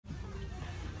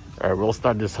All right, we'll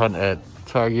start this hunt at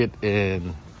Target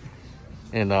in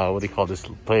what do you call this,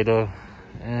 Plata,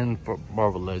 and for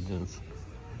Marvel Legends.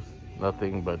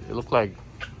 Nothing, but it looked like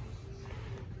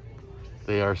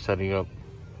they are setting up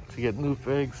to get new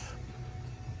figs.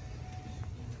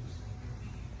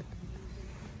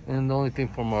 And the only thing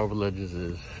for Marvel Legends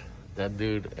is that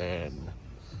dude and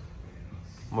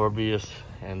Morbius,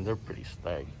 and they're pretty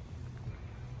stacked.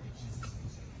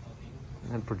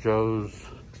 And for Joe's,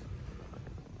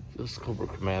 just Cobra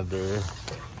Commander,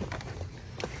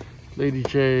 Lady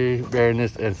J,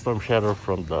 Baroness, and Storm Shadow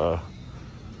from the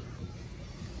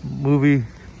movie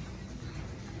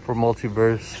for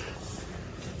Multiverse.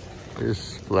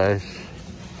 There's Flash.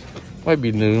 Might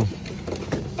be new.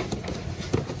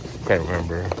 Can't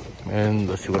remember. And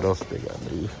let's see what else they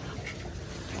got new.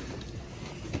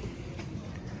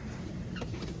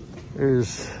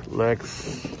 There's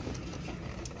Lex.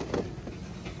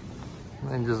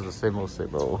 And just the same old,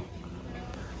 same old.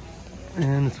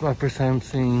 And it's my first time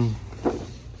seeing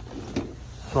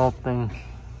something.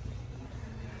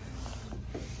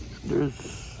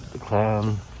 There's the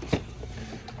Clown,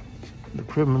 the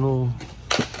Criminal.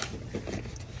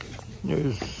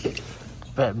 There's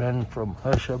Batman from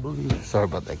Hush, I believe. Sorry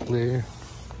about that glare.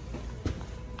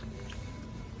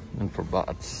 And for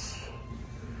bots,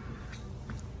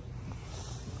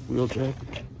 Wheeljack,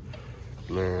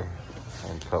 Blair,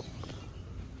 and Cup.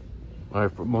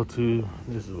 Alright, for Motu,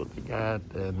 this is what they got,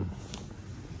 and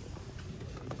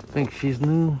I think she's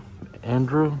new.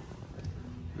 Andrew.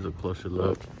 Here's a closer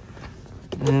look.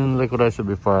 And like what I said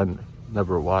before, I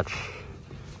never watch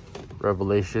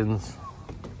Revelations.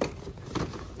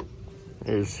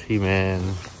 There's He-Man.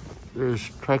 There's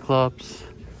Triclops.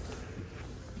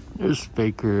 There's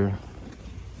Faker.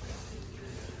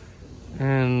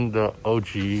 And the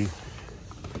OG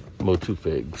Motu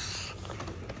figs.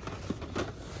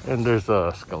 And there's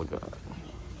a Skull God.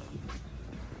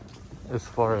 As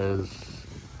far as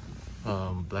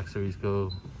Black Series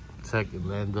go, Tech and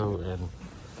Lando, and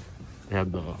they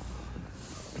have the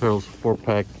Turtles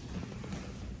 4-pack.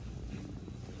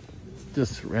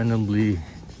 Just randomly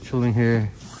chilling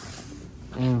here.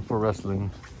 And for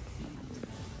wrestling,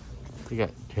 they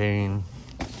got Kane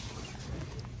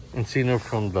and Cena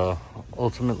from the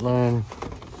Ultimate line.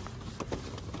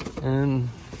 And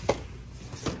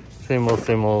same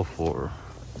old for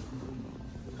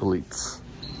Elites.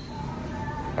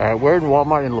 Alright, we're in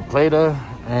Walmart in La Plata,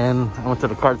 and I went to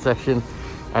the card section.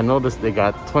 I noticed they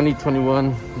got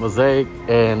 2021 Mosaic,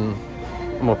 and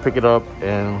I'm gonna pick it up.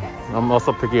 And I'm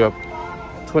also picking up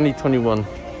 2021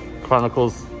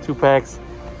 Chronicles 2-packs.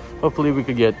 Hopefully we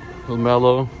could get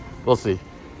LaMelo. We'll see.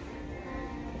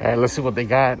 Alright, let's see what they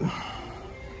got.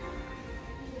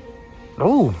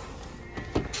 Oh!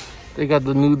 They got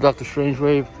the new Doctor Strange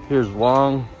wave. Here's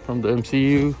Wong from the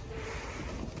MCU.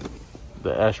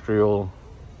 The Astral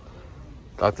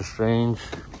Doctor Strange.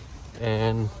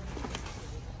 And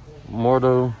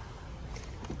Mordo.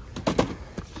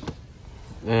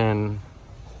 And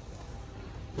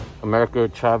America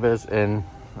Chavez. And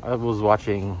I was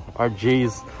watching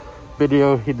RG's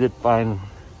video. He did find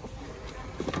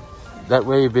that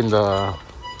wave in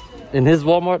his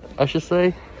Walmart, I should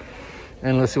say.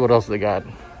 And let's see what else they got.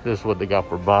 This is what they got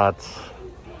for bots.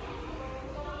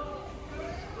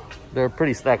 They're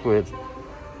pretty stacked with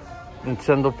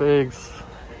Nintendo figs.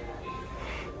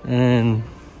 And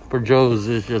for Joe's,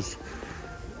 it's just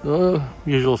the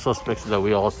usual suspects that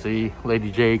we all see.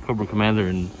 Lady J, Cobra Commander,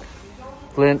 and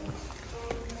Flint.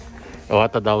 Oh, I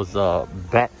thought that was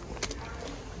Bat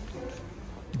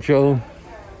Joe.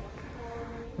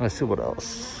 Let's see what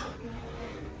else.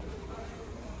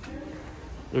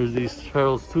 There's these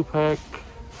Turtles 2-pack.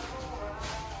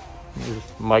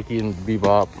 There's Mikey and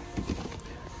Bebop.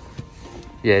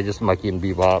 Yeah, just Mikey and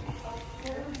Bebop.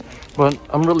 But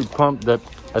I'm really pumped that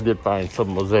I did find some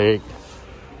Mosaic.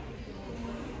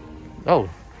 Oh,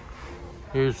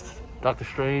 here's Doctor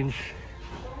Strange.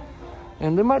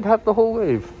 And they might have the whole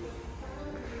wave.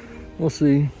 We'll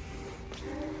see.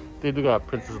 They do got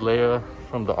Princess Leia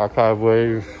from the Archive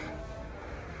wave.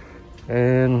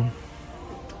 And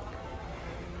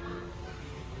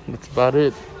that's about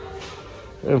it.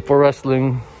 And for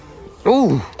wrestling,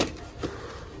 ooh,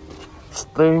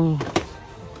 Sting.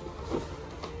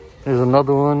 There's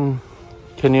another one,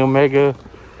 Kenny Omega,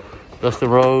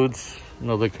 Dustin Rhodes,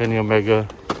 another Kenny Omega,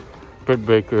 Britt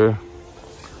Baker.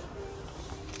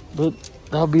 But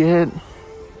that'll be it.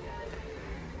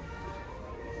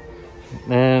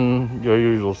 And your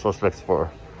usual suspects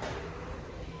for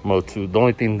Motu. The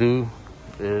only thing new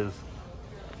is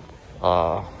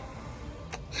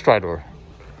Stridor.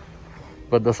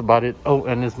 But that's about it. Oh,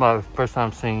 and it's my first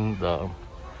time seeing the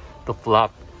the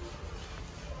flop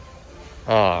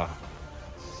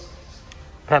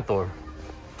Panther.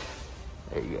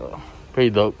 There you go. Pretty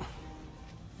dope.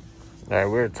 Alright,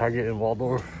 we're at Target in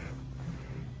Waldorf.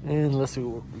 And let's see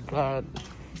what we got.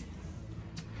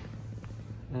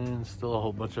 And still a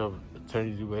whole bunch of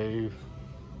Eternity Wave.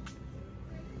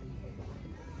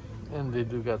 And they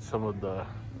do got some of the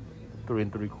 3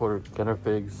 3/4 Kenner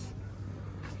figs.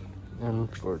 And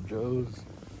for Joe's,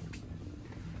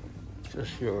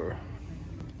 just your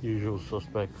usual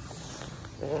suspects.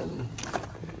 And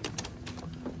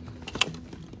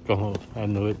come on, I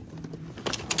knew it.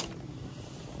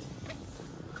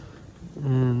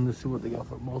 And let's see what they got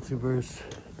for Multiverse.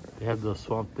 They have the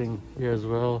Swamp Thing here as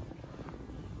well.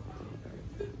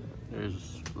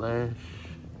 There's Flash.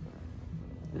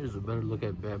 There's a better look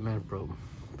at Batman from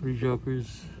Three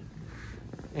Jokers.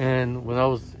 And when I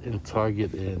was in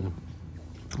Target in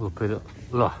La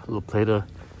Plata,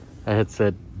 I had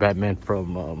said Batman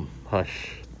from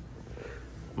Hush.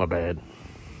 My bad.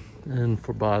 And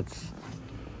for bots,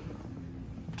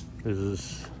 this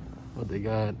is what they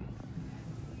got.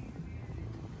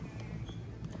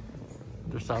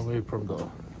 They're Soundwave from the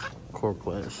core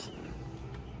class.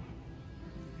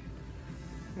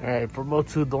 Alright, for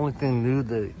Motu, the only thing new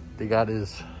that they got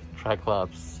is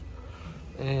Triclops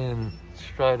and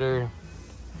Strider.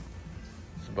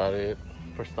 That's about it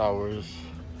for Star Wars.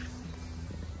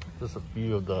 Just a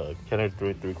few of the Kenner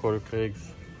 3 3/4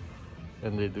 figs.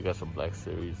 And they do got some Black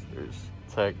Series. There's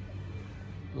Tech,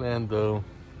 Lando,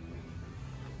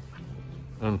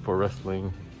 and for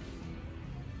wrestling,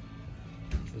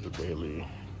 there's a Bailey,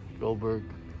 Goldberg,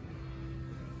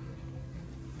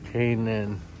 Kane,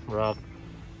 and Rock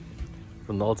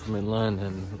from the Ultimate line.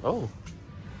 And oh,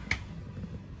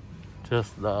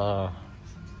 just the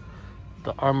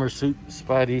armor suit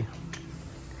Spidey.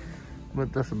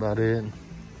 But that's about it.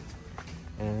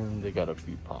 And they got a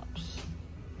few pops.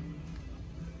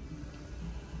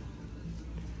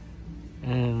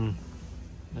 And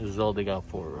this is all they got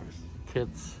for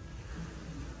kits.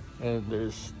 And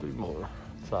there's 3 more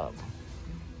top.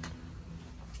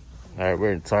 Alright,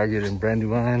 we're in Target in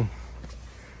Brandywine.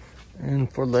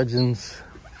 And for Legends,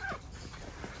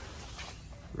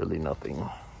 really nothing.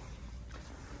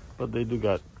 But they do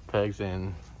got tags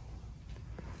and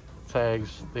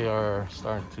tags. They are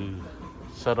starting to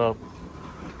set up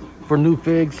for new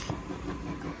figs.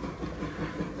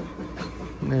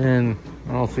 And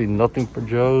I don't see nothing for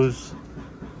Joe's.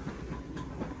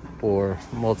 For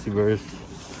Multiverse,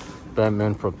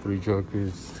 Batman from Three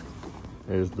Jokers.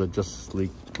 There's the Justice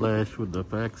League Flash with the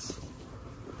effects.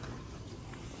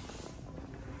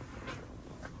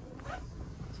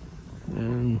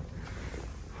 And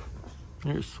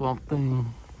here's Swamp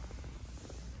Thing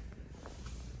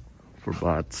for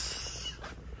bots.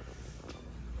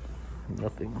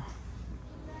 Nothing.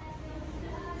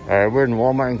 Alright, we're in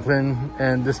Walmart in Clinton,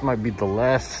 and this might be the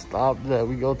last stop that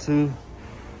we go to.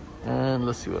 And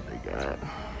let's see what they got.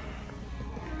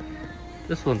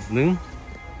 This one's new.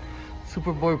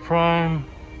 Superboy Prime.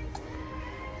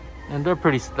 And they're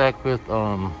pretty stacked with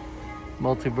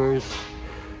Multiverse.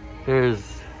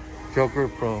 There's Joker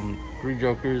from Three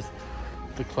Jokers,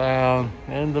 the Clown,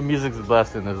 and the music's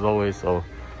blasting as always, so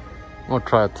I won't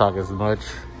try to talk as much.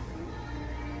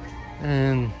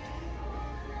 And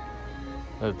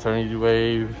Eternity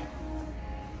Wave.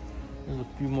 There's a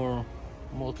few more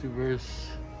Multiverse.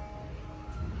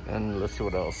 And let's see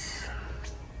what else.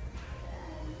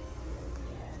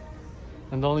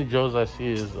 And the only Joes I see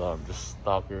is just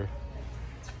Stalker.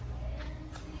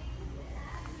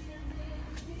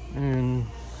 And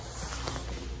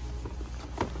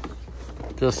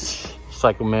just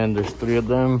Psycho Man, there's 3 of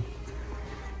them.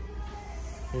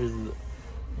 Here's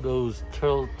those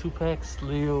Turtle 2-packs,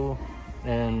 Leo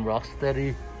and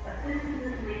Rocksteady.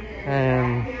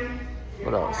 And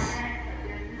what else?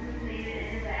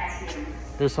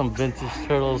 There's some vintage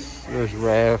turtles. There's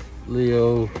Raph,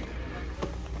 Leo,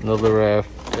 another Raph,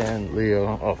 and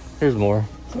Leo. Oh, here's more.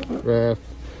 Raph.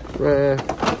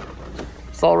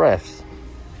 It's all Raphs.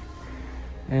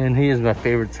 And he is my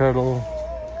favorite turtle.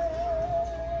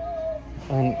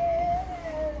 And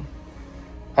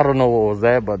I don't know what was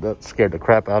that, but that scared the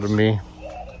crap out of me.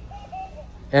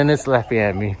 And it's laughing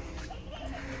at me.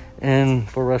 And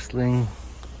for wrestling,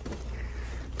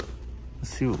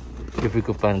 let's see if we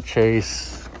could find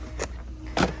Chase.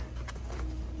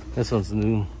 This one's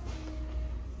new.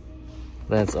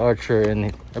 Lance Archer,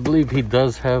 and I believe he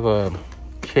does have a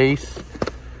case,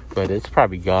 but it's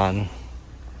probably gone.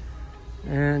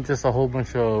 And just a whole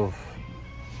bunch of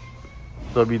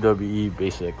WWE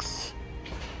basics.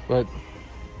 But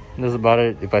that's about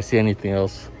it. If I see anything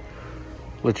else,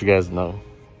 let you guys know.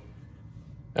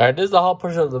 All right, this is the haul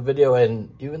portion of the video,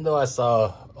 and even though I saw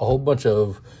a whole bunch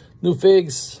of new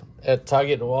figs at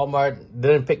Target and Walmart,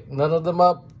 didn't pick none of them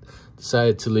up,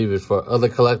 decided to leave it for other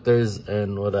collectors.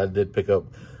 And what I did pick up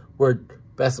were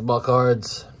basketball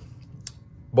cards,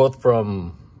 both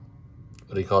from,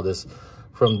 what do you call this,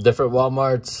 from different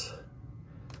Walmarts.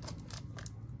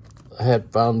 I had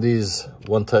found these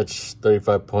One Touch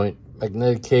 35-point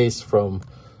magnetic case from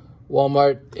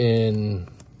Walmart in,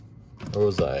 where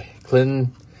was I?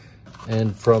 Clinton.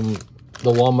 And from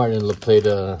the Walmart in La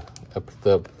Plata, I picked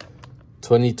up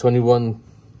 2021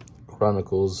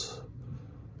 Chronicles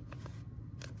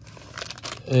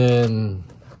and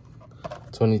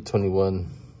 2021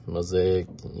 Mosaic.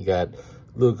 You got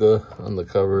Luka on the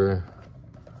cover.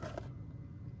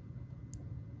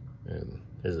 And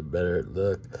here's a better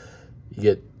look. You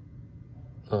get,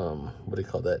 what do you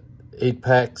call that? 8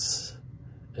 packs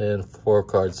and 4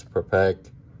 cards per pack.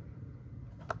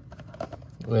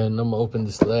 And I'm gonna open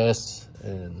this last,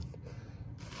 and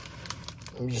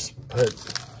let me just put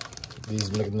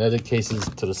these magnetic cases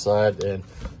to the side. And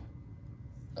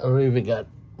I don't even got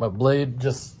my blade,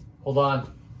 just hold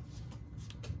on.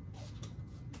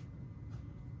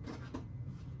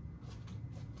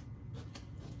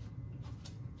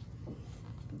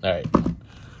 All right, I'm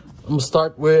gonna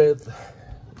start with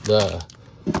the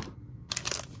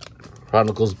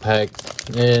Chronicles pack.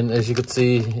 And as you can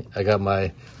see, I got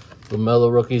my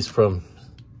LaMelo rookies from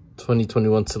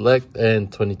 2021 Select and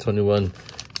 2021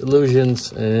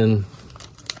 Illusions. And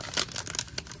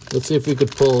let's see if we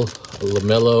could pull a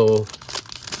LaMelo,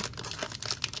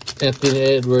 Anthony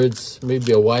Edwards,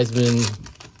 maybe a Wiseman,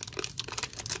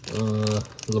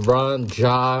 LeBron,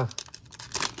 Ja,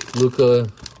 Luka,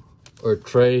 or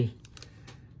Trey.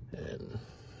 And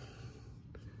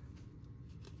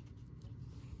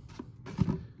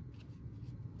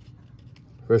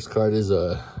first card is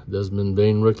a Desmond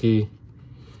Bane rookie.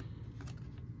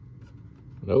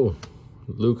 No,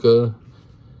 Luka.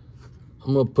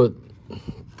 I'm gonna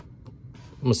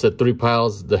set 3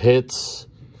 piles: the hits,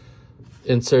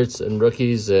 inserts, and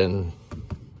rookies, and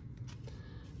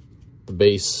the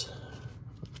base.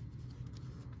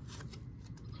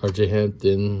 RJ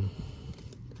Hampton.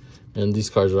 And these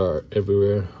cards are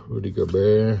everywhere. Rudy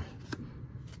Gobert,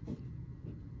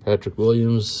 Patrick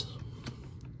Williams,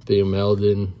 Theo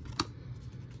Maledon,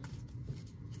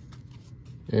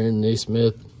 Aaron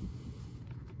Naismith.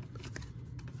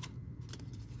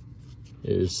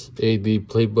 Here's AD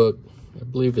Playbook. I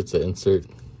believe it's an insert.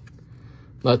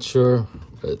 Not sure,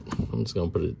 but I'm just gonna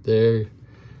put it there.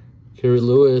 Kira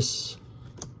Lewis.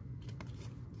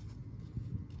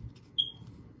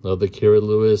 Another Kira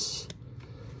Lewis.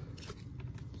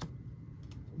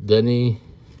 Denny.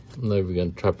 I'm not even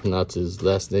gonna try to pronounce his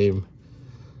last name.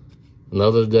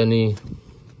 Another Denny.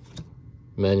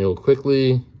 Manuel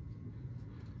Quickly.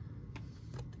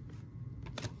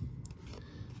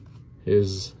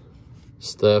 Here's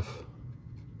Steph.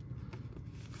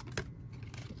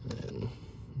 And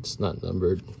it's not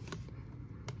numbered.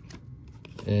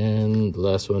 And the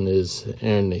last one is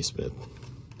Aaron Naismith.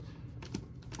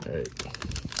 All right,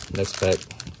 next pack.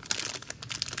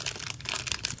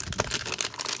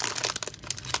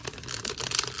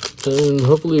 And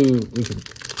hopefully we can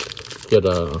get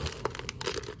a,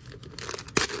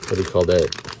 what do you call that?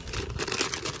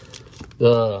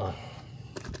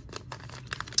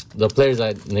 The players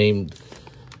I named.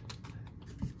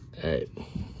 All right,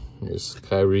 here's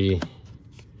Kyrie,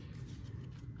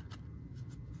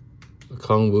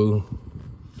 Okongwu.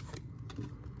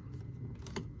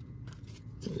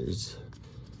 There's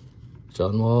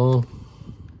John Wall,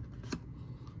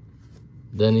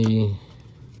 Denny.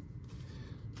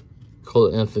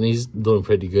 Cole Anthony's doing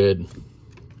pretty good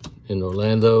in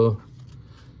Orlando.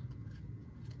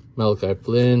 Malachi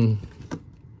Flynn,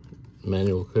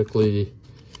 Manuel Quickly,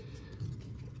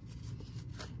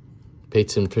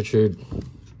 Peyton Pritchard,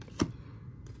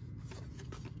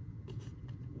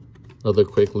 another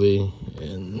Quickly,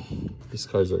 and these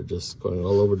cards are just going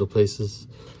all over the places.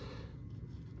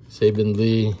 Saban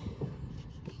Lee,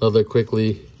 another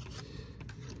Quickly,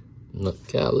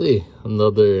 golly,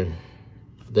 another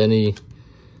Denny,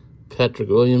 Patrick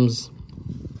Williams,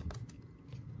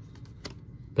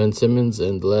 Ben Simmons,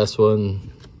 and the last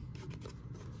one,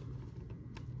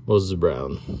 Moses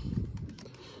Brown.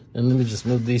 And let me just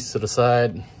move these to the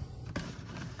side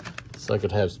so I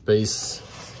could have space.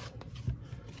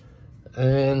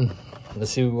 And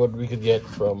let's see what we could get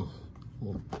from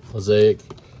Mosaic.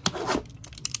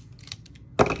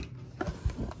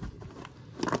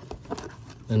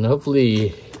 And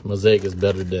hopefully Mosaic is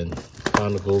better than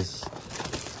Chronicles.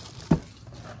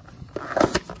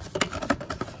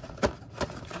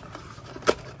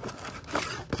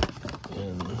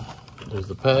 There's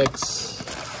the packs.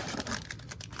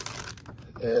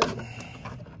 And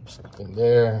something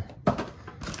there.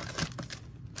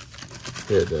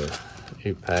 Here are the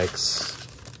 8 packs.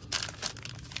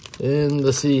 And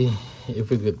let's see if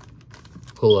we could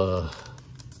pull a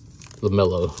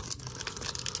LaMelo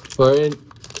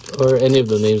or any of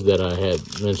the names that I had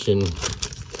mentioned.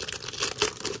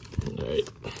 All right.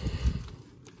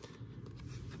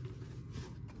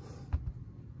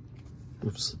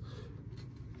 Oops.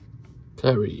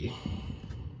 Kyrie.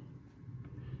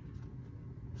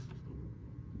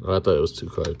 Oh, I thought it was 2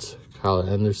 cards. Kyle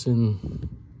Anderson.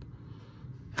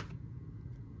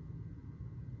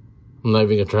 I'm not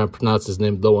even gonna try and pronounce his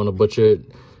name. Don't want to butcher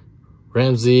it.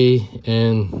 Ramsey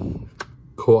and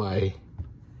Kawhi.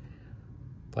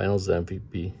 Finals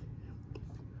MVP.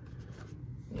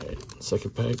 All right,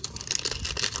 second pack.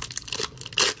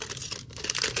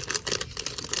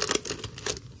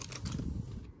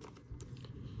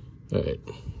 All right,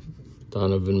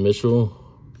 Donovan Mitchell,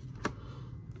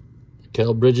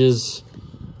 Mikal Bridges,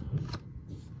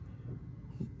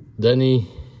 Denny,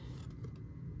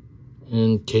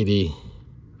 and KD.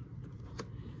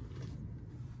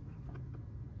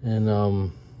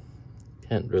 And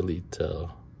can't really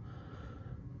tell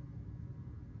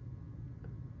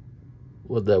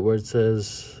what that word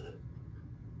says.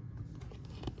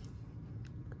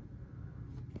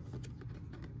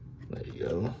 There you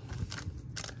go.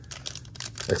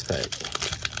 Next pack.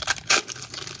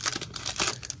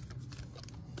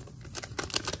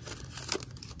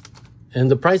 And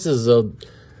the prices of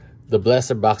the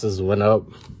blaster boxes went up.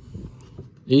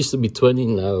 It used to be 20,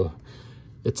 now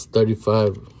it's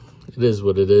 35. It is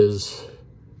what it is.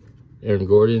 Aaron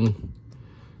Gordon,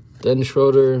 Dennis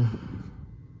Schroeder.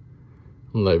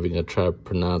 I'm not even gonna try to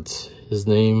pronounce his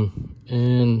name.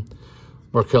 And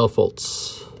Markelle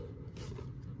Fultz.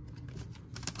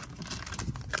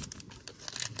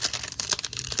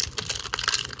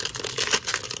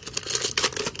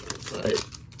 All right.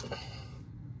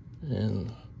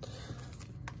 And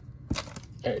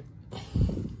all right.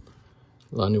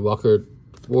 Lonnie Walker,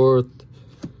 4th.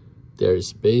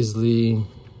 Darius Bazley.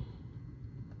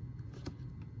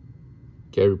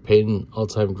 Gary Payton,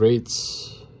 all-time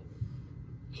greats.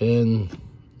 And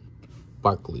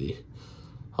Barkley,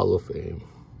 Hall of Fame.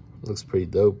 Looks pretty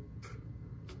dope.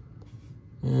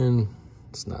 And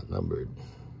it's not numbered.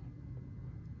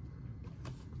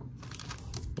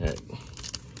 All right.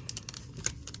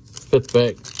 5th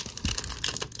pack.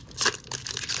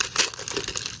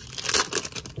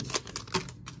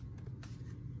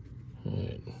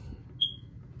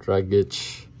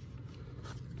 Dragic,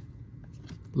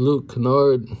 Luke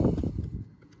Kennard,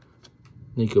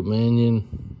 Nico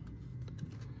Mannion,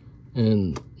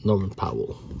 and Norman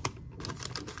Powell.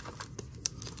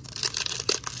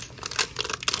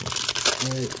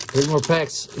 All right, 3 more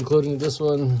packs, including this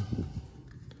one.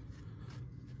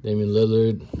 Damian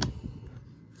Lillard,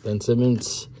 Ben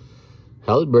Simmons,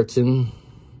 Halliburton,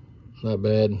 not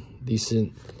bad,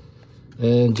 decent,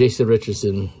 and Jason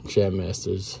Richardson, Champ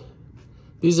Masters.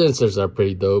 These inserts are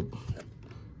pretty dope.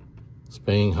 It's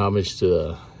paying homage to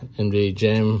the NBA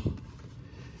Jam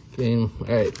game. All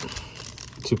right,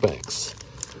 2 packs.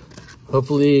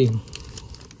 Hopefully,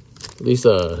 at least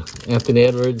Anthony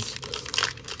Edwards.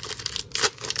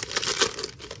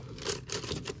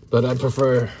 But I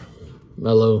prefer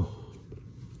Melo.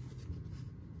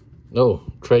 No,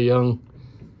 Trae Young.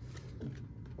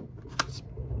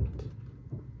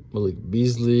 Malik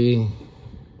Beasley.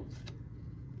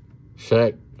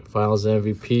 Shaq, Finals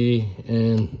MVP,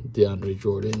 and DeAndre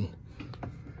Jordan.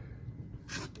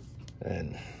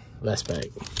 And last pack.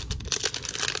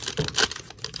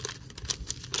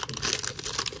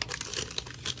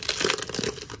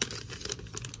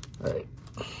 All right.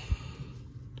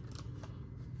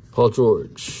 Paul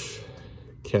George,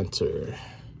 Cantor,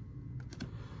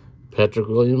 Patrick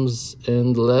Williams,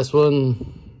 and the last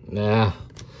one,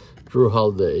 Drew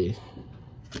Holiday.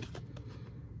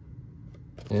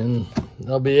 And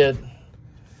that'll be it.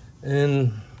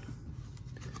 And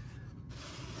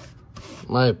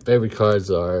my favorite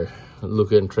cards are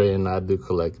Luka and Trae, and I do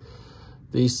collect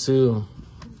these 2.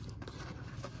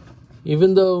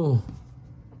 Even though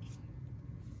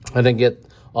I didn't get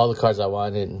all the cards I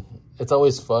wanted, it's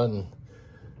always fun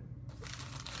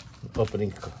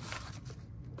opening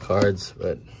cards.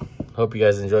 But hope you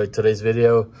guys enjoyed today's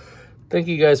video. Thank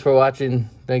you guys for watching.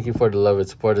 Thank you for the love and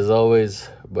support as always.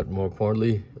 But more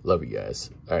importantly, love you guys.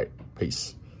 All right,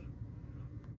 peace.